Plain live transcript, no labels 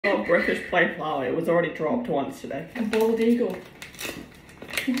Oh, British plain flour. It was already dropped once today. A bald eagle.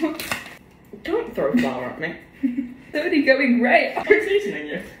 Don't throw flour at me. It's already going great. I'm seasoning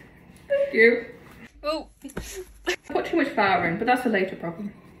you. Thank you. Oh, I put too much flour in, but that's a later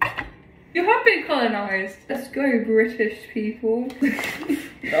problem. You have been colonised. Let's go, British people.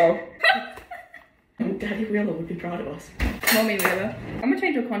 No. Daddy Wheeler would be proud of us. Mommy Wheeler. I'm gonna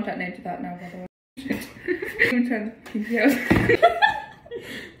change your contact name to that now, by the way. I'm gonna turn PCOs.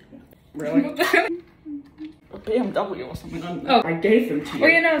 Really? A BMW or something. Oh. I gave them to you. Oh,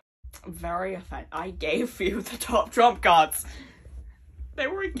 you know. Very offended. I gave you the top trump cards. They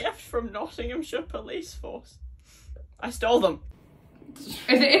were a gift from Nottinghamshire Police Force. I stole them. Is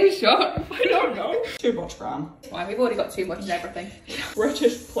it in shot? I don't know. Too much gram. Why, we've already got too much of everything.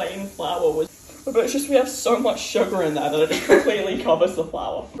 British plain flour was... But it's just we have so much sugar in there that it just completely covers the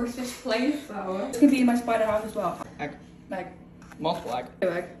flour. British plain flour. This could be in my spider house as well. Egg. Egg. Multiple egg. Two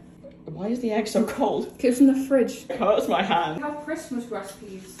egg. Why is the egg so cold? It's in the fridge. It hurts my hand. We have Christmas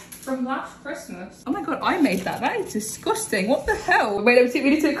recipes from last Christmas. Oh my god, I made that. That is disgusting. What the hell? Wait, we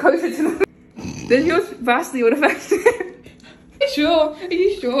need to get closer to the... Does yours vastly unaffected? Sure? Are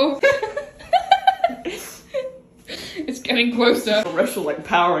you sure? It's getting closer. The wrist was like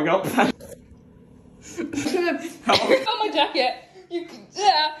powering up. Oh, my jacket.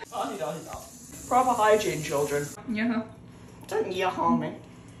 Yeah. Proper hygiene, children. Yeah. Don't you harm me.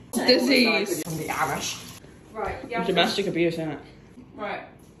 Disease. From the Amish. Right. Yeah. Domestic abuse, innit? Right.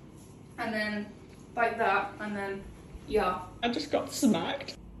 And then like that, and then yeah. I just got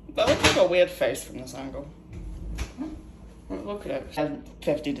smacked. That looks like a weird face from this angle. Look at it. It has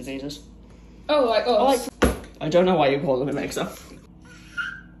 50 diseases. Oh, like us. I don't know why you call them a mixer.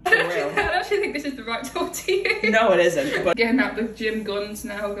 I don't actually think this is the right talk to you. No, it isn't. But getting out the gym guns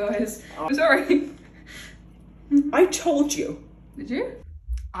now, guys. I'm sorry. I told you. Did you?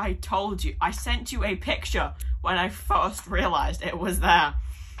 I told you. I sent you a picture when I first realised it was there.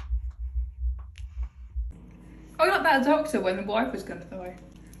 Oh, you're not that doctor when the wife was gonna die.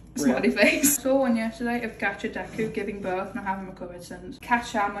 Smiley face. I saw one yesterday of Gacha Deku giving birth and I haven't recovered since.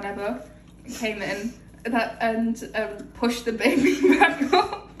 Kachan, whatever, came in and pushed the baby back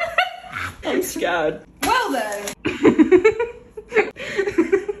up. I'm scared. Well then.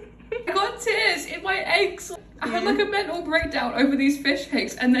 I got tears in my eggs. I had like a mental breakdown over these fish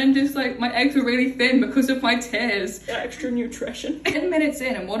cakes and then just like my eggs were really thin because of my tears. Extra nutrition. 10 minutes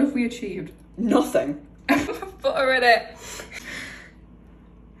in and what have we achieved? Nothing. Butter in it.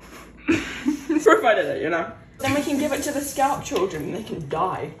 Provided it, you know. Then we can give it to the scout children and they can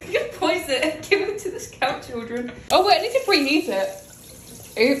die. You can poison it and give it to the scout children. Oh wait, I need to preheat it.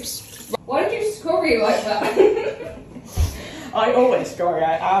 Oops. Why did you scurry like that? I always scurry.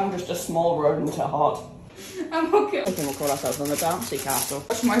 I am just a small rodent at heart. I'm okay. I think we'll call ourselves on the bouncy castle.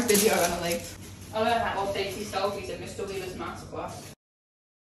 Watch my video, Emily. I learned how to take these selfies at Mr. Wheeler's masterclass.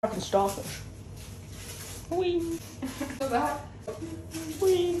 Fucking starfish. Whee. So that.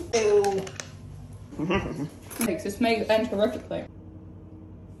 Whee. Ew. This may end horrifically.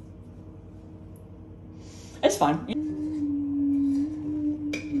 It's fine.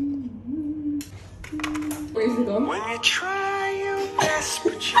 Where's it gone? When you try your best,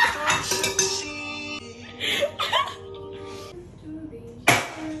 but you don't succeed.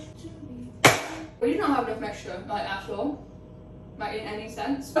 We do not have enough mixture, like at all. Like in any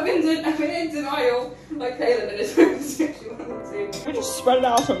sense. I've been in denial, like Caleb in his sexuality. We just spread it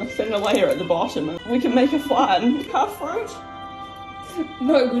out on a thinner layer at the bottom and we can make a flat and have fruit.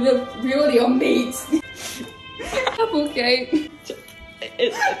 No, we live purely on meat. Apple cake. Does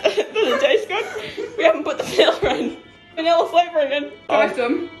it taste good? We haven't put the vanilla in. Vanilla flavouring in. Try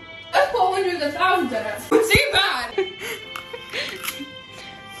some. Let's put hundreds of thousands in it. It's too bad.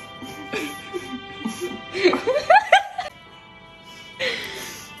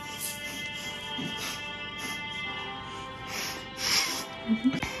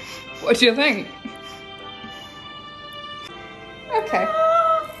 What do you think? Okay.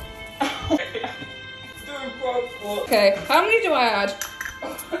 Okay, how many do I add?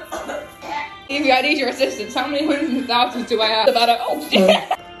 Evie, I need your assistance. How many hundreds of thousands do I add? About it. Oh, shit!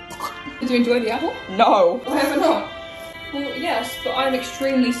 Did you enjoy the apple? No. Why have I not? Well, yes, but I'm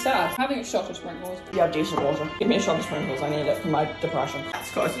extremely sad. Having a shot of sprinkles. You have decent water. Give me a shot of sprinkles. I need it for my depression.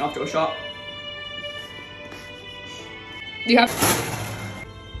 That's close enough to a shot. You have...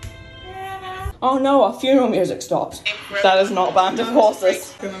 Oh no, our funeral music stopped. That is not band of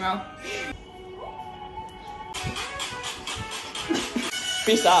horses. In my mouth.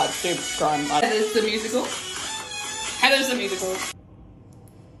 Be sad, do crime. Heather's the musical. Heather's the musical.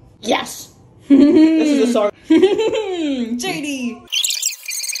 Yes! This is a song. JD!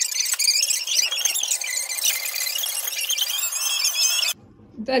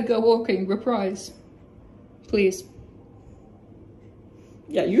 Dead Girl Walking, reprise. Please.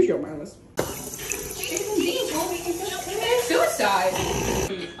 Yeah, use your manners. Suicide.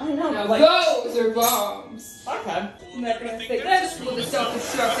 I know. Now Like, those are bombs. okay. That school was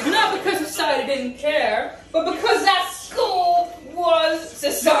self-destructing, not because society didn't care, but because that school was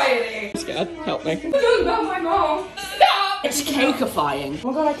society. I'm scared. Help me. Don't about my mom. Stop! It's cakeifying. Oh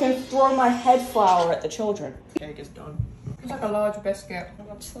my god, I can throw my head flour at the children. Cake is done. It's like a large biscuit.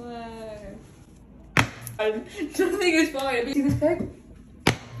 Nothing Nothing is fine. See this pig?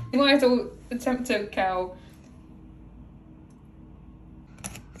 You might have to attempt to cow.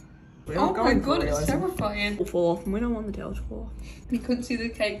 Oh my god, it's terrifying. Fall. We don't want the tail to fall. You couldn't see the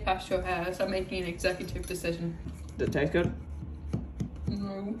cake past your hair, so I'm making an executive decision. Does it taste good?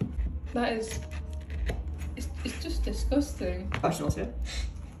 No. That is... It's just disgusting. Professionals here.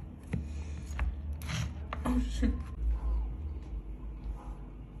 Oh shit.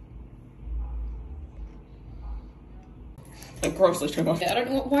 Like grossly too much. Yeah, I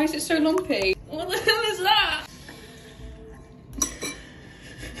don't know, why is it so lumpy? What the hell is that?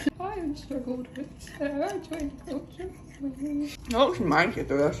 I have struggled with culture. That looks manky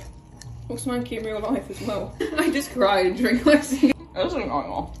through this. What's manky in real life as well? I just cried during my scene. It doesn't go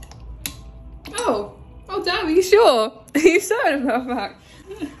on. Oh. Oh damn, are you sure? Are you certain about that?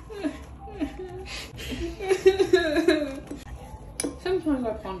 Sometimes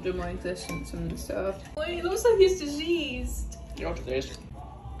I ponder my existence and stuff. Oh, he looks like he's diseased. You're diseased.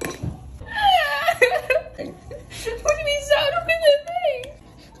 What do you mean so? Look at the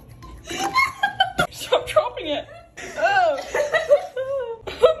thing! Stop dropping it! Oh!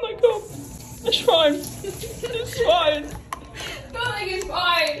 Oh my god! It's fine. It's fine. Nothing is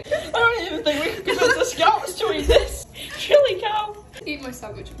fine! I don't even think we can convince the scouts to eat this! Chili cow! Eat my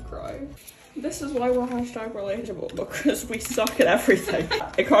sandwich and cry. This is why we're hashtag relatable, because we suck at everything.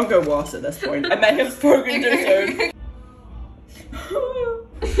 It can't go worse at this point. I may have spoken too soon.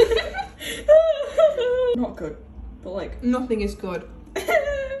 Not good, but like... Nothing is good.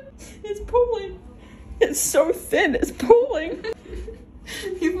 It's pooling. It's so thin, it's pooling.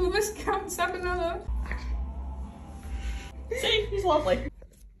 You've almost got salmonella. See, he's lovely.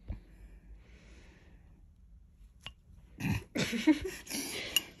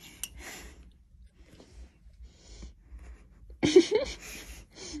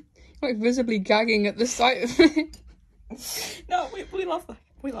 Like visibly gagging at the sight of it. No, we love the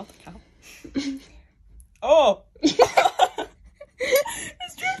cow. Oh! It's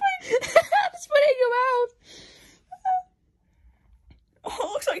dripping! It's put in your mouth. Oh, it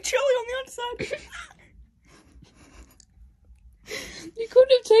looks like chili on the underside. You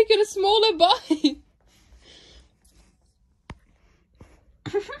couldn't have taken a smaller bite.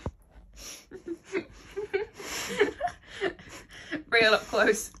 Real up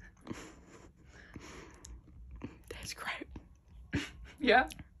close. Tastes great. Yeah?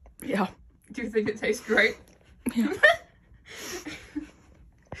 Yeah. Do you think it tastes great? Yeah.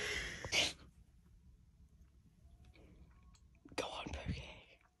 Go on, Pookie.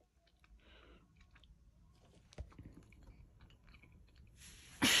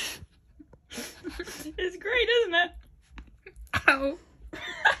 It's great, isn't it? Ow.